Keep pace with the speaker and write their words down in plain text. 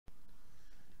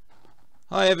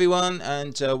Hi everyone,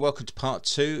 and welcome to part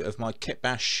 2 of my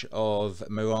Kitbash of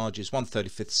Mirage's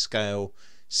 1/35th scale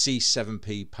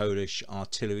C7P Polish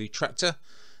artillery tractor.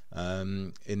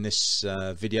 In this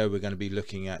video we're going to be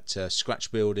looking at scratch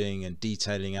building and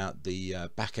detailing out the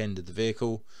back end of the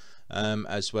vehicle,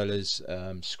 as well as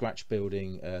scratch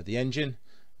building the engine,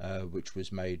 which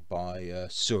was made by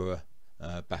Sura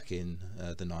back in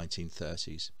the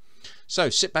 1930s. So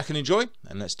sit back and enjoy,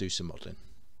 and let's do some modelling.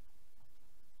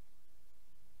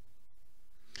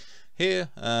 Here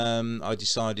I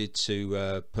decided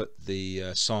to put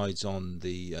the sides on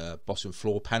the bottom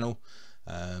floor panel.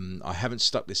 I haven't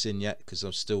stuck this in yet because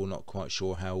I'm still not quite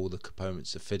sure how all the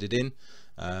components are fitted in,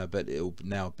 but it'll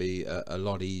now be a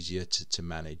lot easier to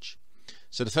manage.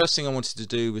 So the first thing I wanted to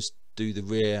do was do the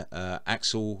rear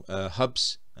axle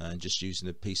hubs, and just using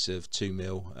a piece of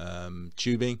 2mm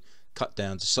tubing cut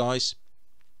down to size.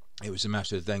 It was a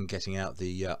matter of then getting out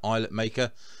the eyelet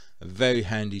maker. A very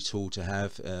handy tool to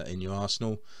have in your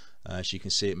arsenal. As you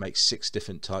can see, it makes 6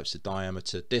 different types of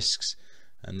diameter discs,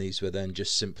 and these were then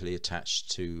just simply attached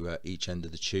to each end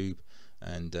of the tube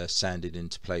and sanded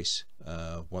into place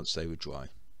once they were dry.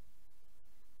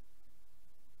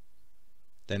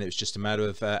 Then it was just a matter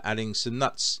of adding some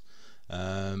nuts.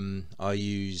 I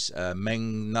use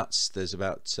Meng nuts. There's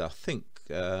about I think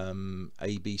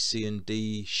A, B, C and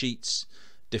D sheets,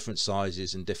 different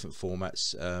sizes and different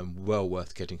formats, well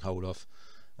worth getting hold of,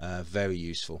 very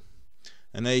useful.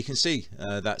 And there you can see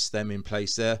that's them in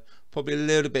place there, probably a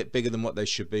little bit bigger than what they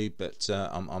should be, but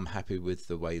I'm happy with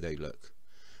the way they look.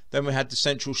 Then we had the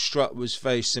central strut, was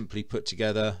very simply put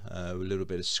together, a little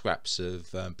bit of scraps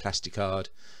of plasticard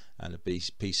and a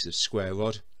piece of square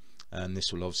rod, and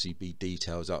this will obviously be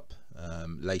detailed up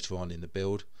later on in the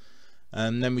build.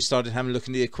 And then we started having a look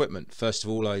at the equipment. First of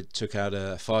all, I took out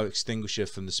a fire extinguisher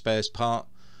from the spares part,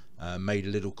 made a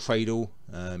little cradle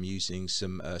using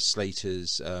some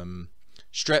Slater's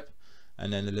strip,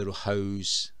 and then a little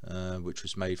hose which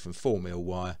was made from 4mm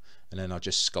wire, and then I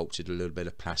just sculpted a little bit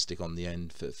of plastic on the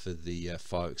end for the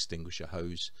fire extinguisher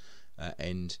hose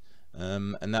end,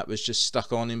 and that was just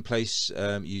stuck on in place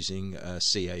using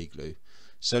CA glue.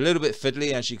 So a little bit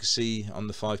fiddly, as you can see on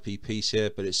the 5P piece here,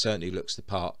 but it certainly looks the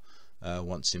part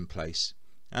once in place.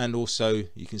 And also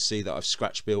you can see that I've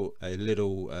scratch built a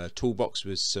little toolbox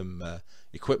with some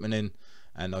equipment in,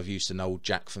 and I've used an old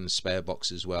jack from the spare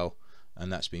box as well,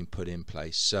 and that's been put in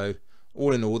place. So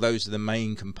all in all, those are the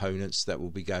main components that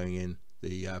will be going in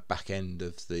the back end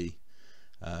of the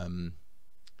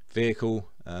vehicle,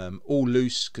 all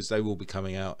loose because they will be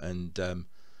coming out and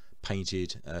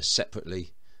painted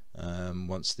separately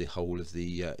once the whole of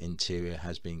the interior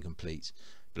has been complete.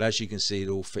 But as you can see, it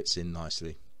all fits in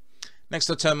nicely. Next,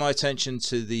 I'll turn my attention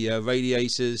to the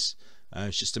radiators.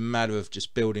 It's just a matter of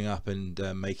just building up and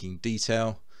making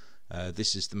detail.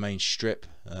 This is the main strip,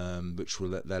 which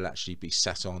they'll actually be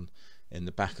sat on in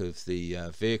the back of the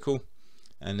vehicle.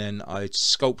 And then I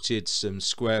sculpted some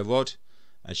square rod.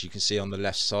 As you can see on the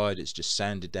left side, it's just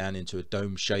sanded down into a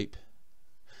dome shape,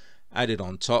 added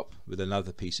on top with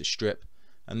another piece of strip,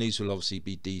 and these will obviously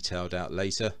be detailed out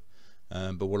later.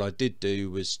 But what I did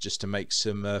do was just to make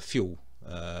some fuel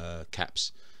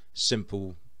caps.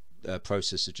 Simple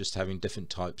process of just having different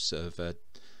types of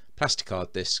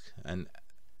plasticard disc and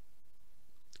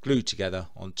glued together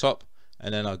on top,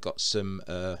 and then I got some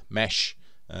mesh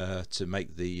to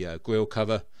make the grill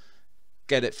cover.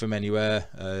 Get it from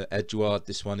anywhere. Edouard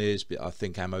this one is, but I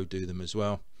think Ammo do them as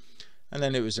well. And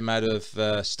then it was a matter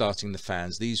of starting the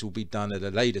fans. These will be done at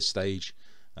a later stage,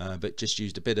 but just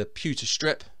used a bit of pewter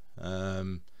strip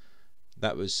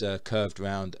that was curved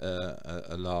around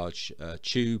a large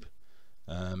tube,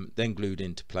 then glued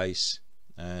into place,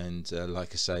 and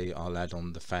like I say, I'll add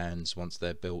on the fans once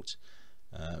they're built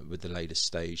with the latest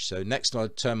stage. So next I'll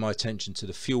turn my attention to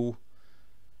the fuel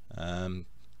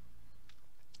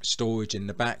storage in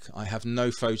the back. I have no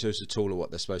photos at all of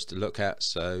what they're supposed to look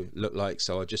like,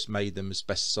 so I just made them as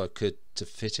best as I could to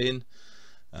fit in,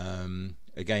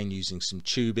 again using some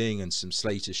tubing and some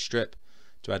Slater strip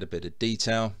to add a bit of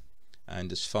detail.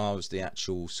 And as far as the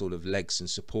actual sort of legs and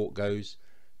support goes,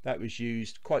 that was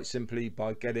used quite simply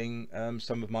by getting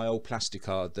some of my old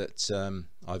plasticard that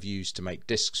I've used to make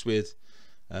discs with,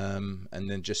 and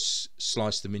then just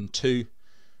slice them in two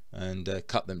and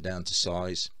cut them down to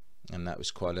size, and that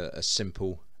was quite a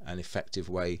simple and effective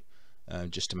way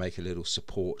just to make a little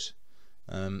support,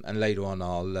 and later on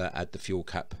I'll add the fuel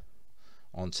cap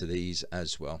onto these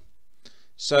as well.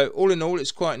 So all in all,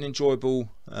 it's quite an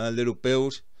enjoyable little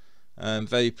build. I'm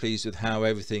very pleased with how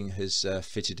everything has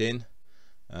fitted in.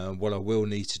 What I will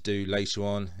need to do later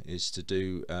on is to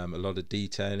do a lot of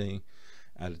detailing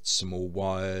added some more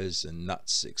wires and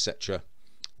nuts, etc.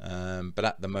 But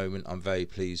at the moment I'm very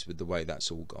pleased with the way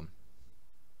that's all gone.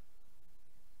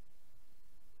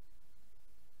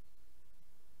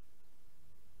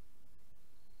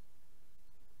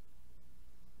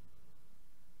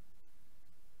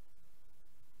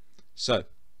 So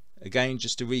again,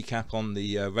 just to recap on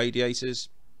the radiators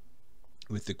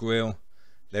with the grille,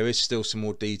 there is still some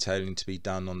more detailing to be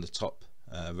done on the top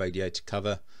radiator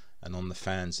cover and on the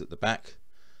fans at the back,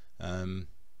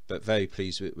 but very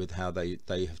pleased with how they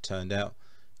have turned out.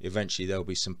 Eventually there'll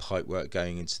be some pipe work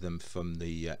going into them from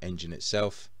the engine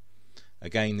itself.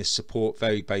 Again, this support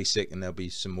very basic, and there'll be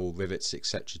some more rivets,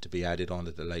 etc., to be added on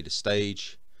at a later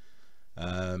stage.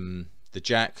 The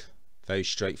jack, very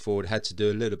straightforward. Had to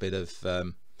do a little bit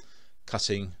of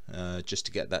cutting just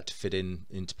to get that to fit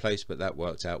into place, but that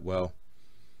worked out well.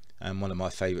 And one of my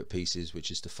favorite pieces,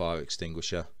 which is the fire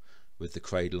extinguisher with the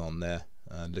cradle on there.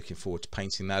 Looking forward to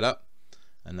painting that up,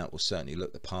 and that will certainly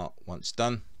look the part once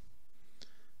done.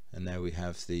 And there we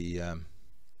have the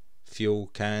fuel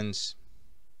cans,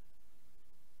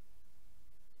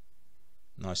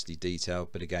 nicely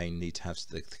detailed, but again need to have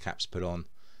the caps put on.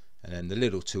 And then the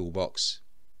little toolbox,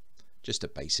 just a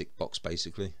basic box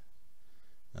basically,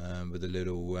 with the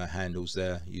little handles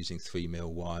there, using 3mm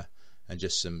wire, and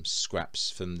just some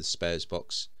scraps from the spares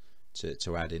box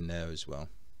to add in there as well.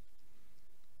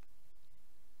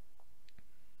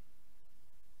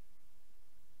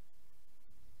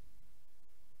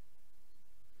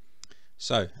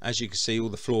 So as you can see, all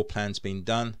the floor plan's been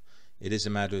done. It is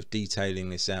a matter of detailing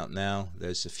this out now.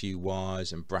 There's a few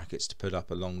wires and brackets to put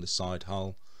up along the side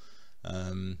hull.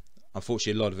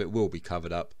 Unfortunately a lot of it will be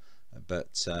covered up,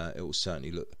 but it will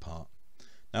certainly look the part.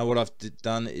 Now what I've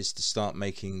done is to start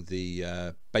making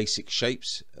the basic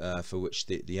shapes for which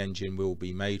the engine will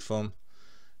be made from.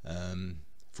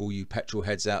 For all you petrol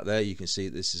heads out there, you can see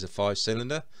this is a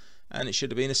 5-cylinder, and it should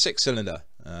have been a 6-cylinder,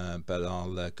 but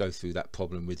I'll go through that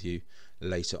problem with you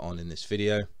later on in this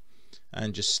video,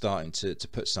 and just starting to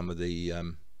put some of the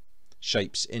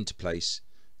shapes into place,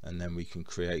 and then we can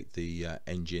create the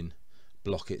engine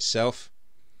block itself.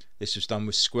 This was done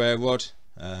with square rod.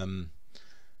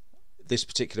 This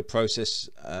particular process,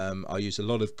 I use a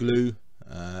lot of glue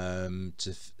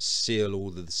to seal all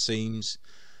of the seams,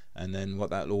 and then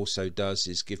what that also does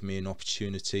is give me an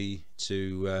opportunity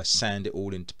to sand it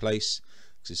all into place,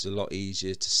 because it's a lot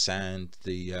easier to sand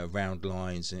the round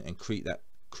lines and create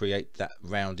that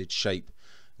rounded shape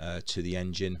to the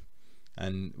engine,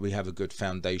 and we have a good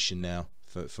foundation now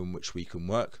from which we can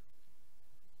work.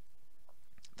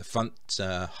 The front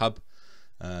hub,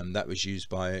 that was used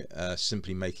by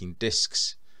simply making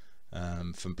discs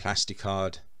from plastic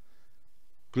card,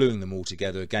 gluing them all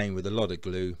together again with a lot of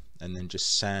glue, and then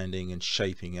just sanding and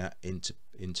shaping it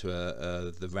into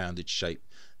the rounded shape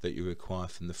that you require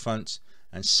from the front.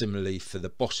 And similarly for the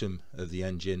bottom of the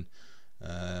engine,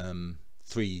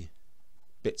 3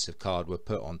 bits of card were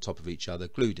put on top of each other,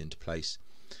 glued into place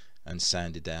and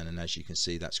sanded down, and as you can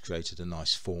see, that's created a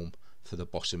nice form for the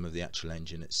bottom of the actual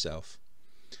engine itself.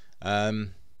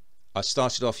 I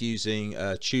started off using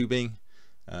tubing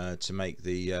to make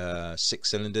the 6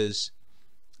 cylinders.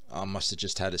 I must have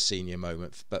just had a senior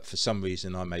moment, but for some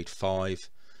reason I made 5.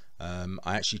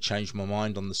 I actually changed my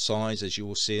mind on the size, as you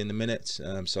will see in a minute.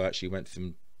 So I actually went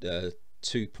from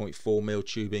 2.4mm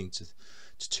tubing to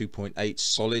 2.8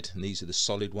 solid, and these are the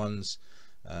solid ones.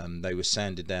 They were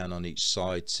sanded down on each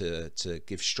side to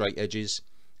give straight edges,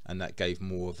 and that gave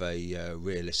more of a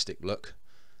realistic look.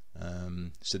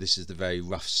 So this is the very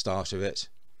rough start of it,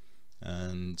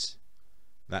 and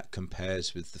that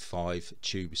compares with the 5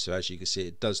 tubes. So as you can see,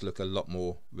 it does look a lot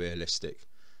more realistic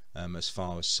as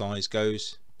far as size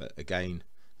goes, but again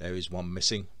there is one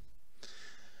missing.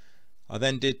 I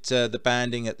then did the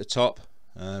banding at the top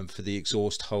for the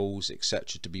exhaust holes,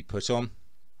 etc., to be put on,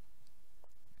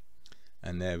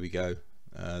 and there we go.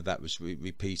 That was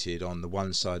repeated on the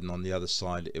one side, and on the other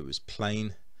side it was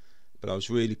plain, but I was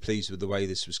really pleased with the way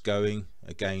this was going.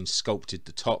 Again, sculpted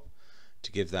the top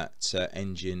to give that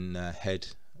engine head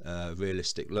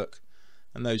realistic look,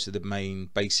 and those are the main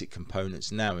basic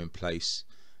components now in place,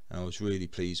 and I was really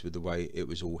pleased with the way it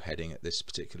was all heading at this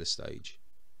particular stage.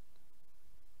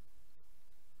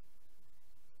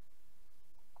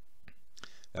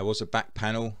 There was a back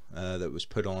panel that was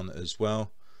put on as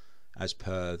well, as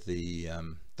per the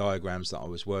diagrams that I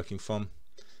was working from,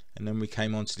 and then we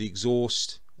came on to the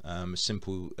exhaust. A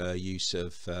simple use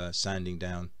of sanding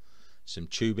down some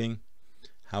tubing.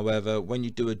 However, when you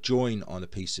do a join on a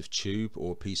piece of tube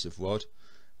or a piece of rod,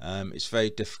 it's very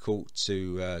difficult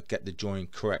to get the join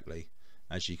correctly.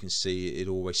 As you can see, it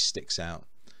always sticks out.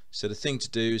 So the thing to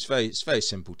do is it's very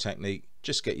simple technique.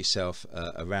 Just get yourself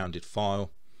a rounded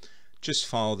file, just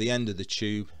file the end of the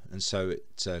tube, and so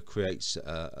it creates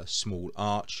a small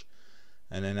arch.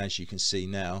 And then as you can see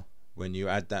now, when you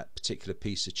add that particular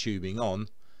piece of tubing on,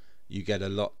 you get a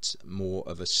lot more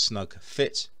of a snug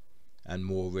fit and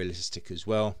more realistic as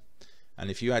well. And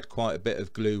if you add quite a bit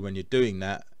of glue when you're doing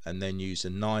that, and then use a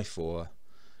knife or a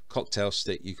cocktail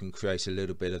stick, you can create a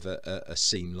little bit of a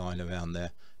seam line around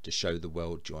there to show the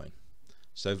weld join.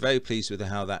 So very pleased with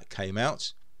how that came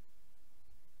out.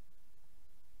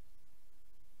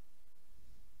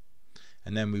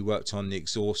 And then we worked on the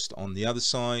exhaust on the other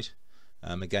side.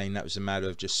 Again, that was a matter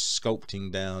of just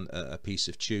sculpting down a piece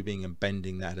of tubing and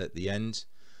bending that at the end,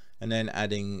 and then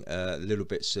adding little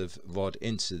bits of rod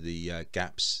into the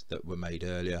gaps that were made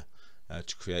earlier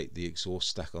to create the exhaust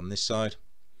stack on this side.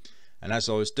 And as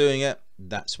I was doing it,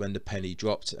 that's when the penny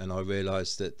dropped, and I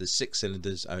realized that the 6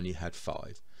 cylinders only had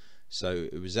 5. So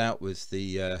it was out with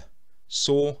the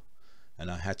saw, and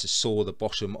I had to saw the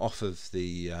bottom off of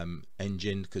the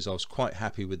engine because I was quite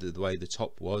happy with the way the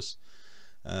top was.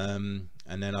 And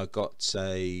then I got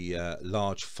a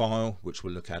large file, which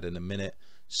we'll look at in a minute,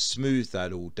 smoothed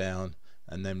that all down,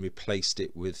 and then replaced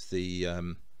it with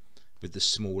the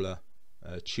smaller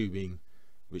tubing,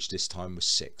 which this time was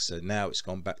 6. So now it's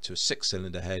gone back to a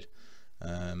 6-cylinder head,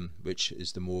 which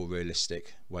is the more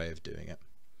realistic way of doing it.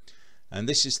 And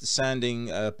this is the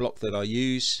sanding block that I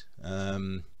use.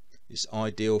 It's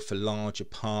ideal for larger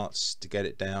parts to get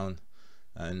it down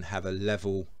and have a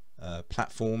level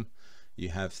platform. You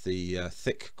have the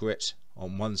thick grit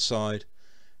on one side,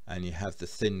 and you have the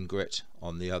thin grit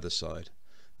on the other side.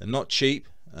 They're not cheap,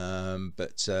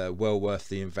 but well worth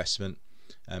the investment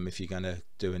if you're going to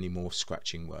do any more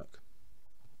scratching work.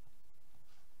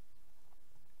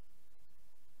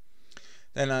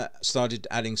 Then I started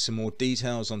adding some more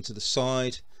details onto the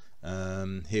side.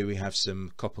 Here we have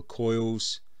some copper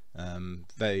coils,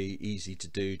 very easy to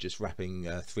do, just wrapping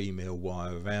 3mm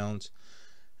wire around,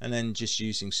 and then just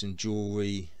using some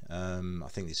jewelry. I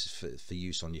think this is for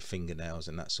use on your fingernails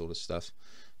and that sort of stuff,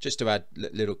 just to add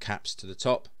little caps to the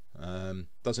top.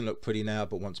 Doesn't look pretty now,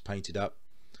 but once painted up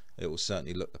it will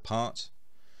certainly look the part.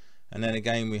 And then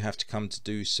again we have to come to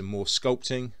do some more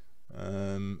sculpting.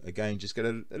 Again, just get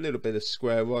a little bit of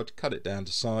square rod, cut it down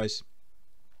to size,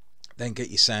 then get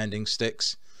your sanding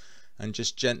sticks and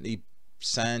just gently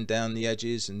sand down the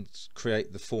edges and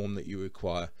create the form that you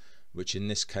require, which in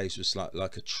this case was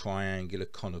like a triangular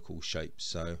conical shape.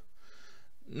 So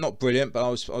not brilliant, but I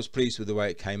was pleased with the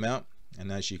way it came out.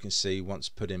 And as you can see, once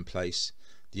put in place,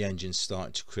 the engine's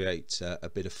starting to create a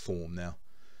bit of form now.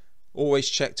 Always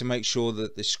check to make sure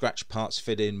that the scratch parts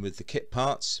fit in with the kit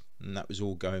parts, and that was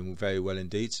all going very well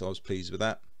indeed, so I was pleased with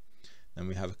that. Then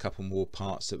we have a couple more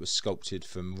parts that were sculpted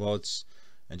from rods,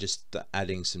 and just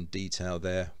adding some detail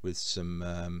there with some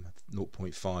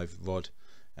 0.5 rod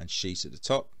and sheet at the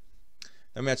top.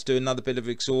 Then we had to do another bit of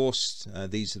exhaust.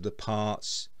 These are the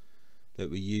parts that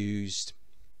we used,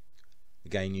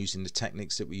 again using the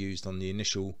techniques that we used on the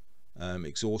initial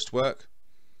exhaust work,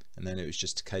 and then it was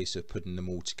just a case of putting them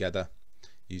all together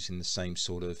using the same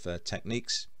sort of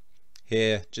techniques.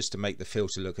 Here, just to make the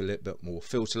filter look a little bit more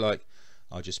filter like,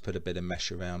 I'll just put a bit of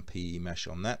mesh around, PE mesh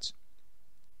on that.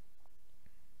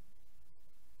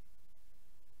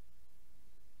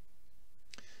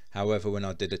 However, when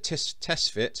I did a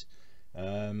test fit,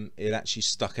 it actually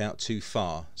stuck out too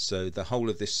far, so the whole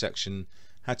of this section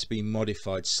had to be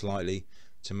modified slightly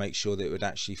to make sure that it would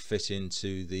actually fit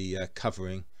into the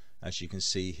covering, as you can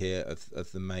see here,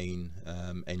 of the main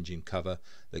engine cover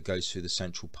that goes through the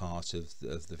central part of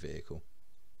the vehicle.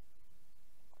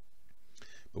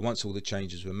 But once all the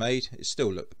changes were made, it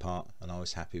still looked the part, and I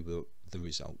was happy with the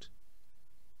result.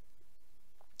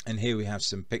 And here we have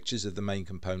some pictures of the main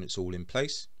components all in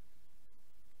place.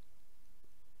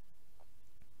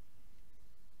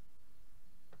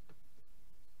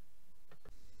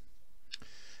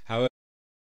 However,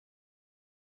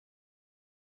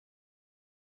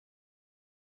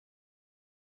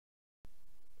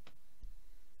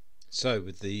 so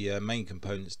with the main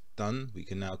components done, we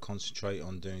can now concentrate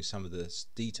on doing some of the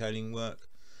detailing work.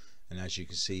 And as you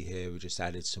can see here, we just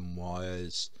added some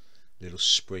wires, little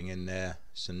spring in there,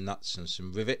 some nuts and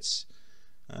some rivets,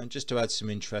 just to add some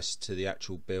interest to the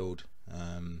actual build.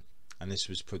 And this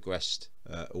was progressed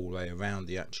all the way around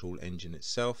the actual engine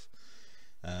itself.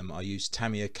 I used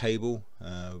Tamiya cable,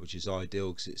 which is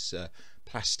ideal because it's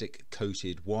plastic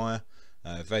coated wire,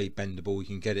 very bendable. You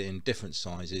can get it in different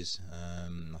sizes.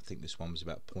 I think this one was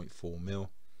about 0.4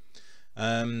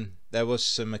 mm. There was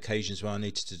some occasions where I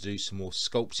needed to do some more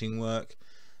sculpting work.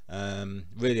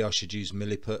 Really I should use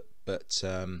milliput, but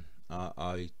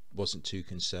I wasn't too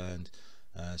concerned.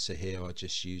 So here I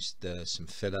just used some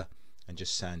filler and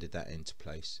just sanded that into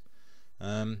place.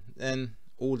 Then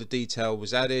all the detail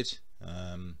was added,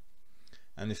 and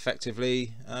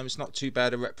effectively it's not too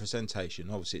bad a representation.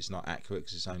 Obviously it's not accurate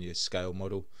because it's only a scale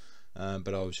model,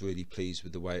 but I was really pleased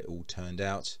with the way it all turned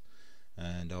out,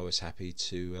 and I was happy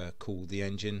to call the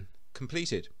engine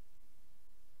completed.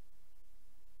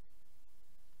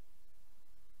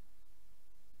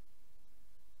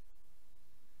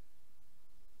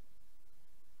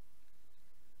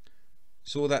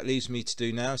 So all that leaves me to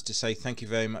do now is to say thank you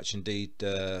very much indeed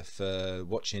for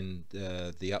watching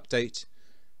the update.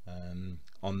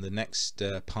 On the next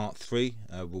part 3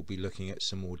 we'll be looking at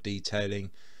some more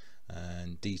detailing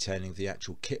and detailing the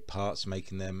actual kit parts,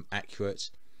 making them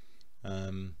accurate,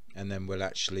 and then we'll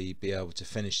actually be able to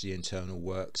finish the internal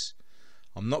works.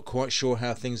 I'm not quite sure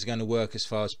how things are going to work as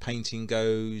far as painting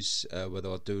goes, whether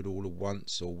I'll do it all at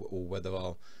once or whether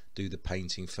I'll do the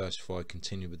painting first before I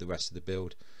continue with the rest of the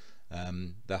build.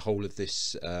 The whole of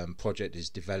this project is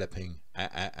developing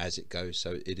as it goes,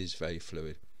 so it is very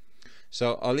fluid.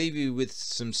 So I'll leave you with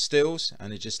some stills,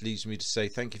 and it just leaves me to say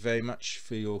thank you very much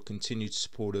for your continued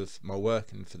support of my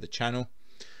work and for the channel,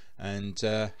 and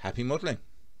happy modelling.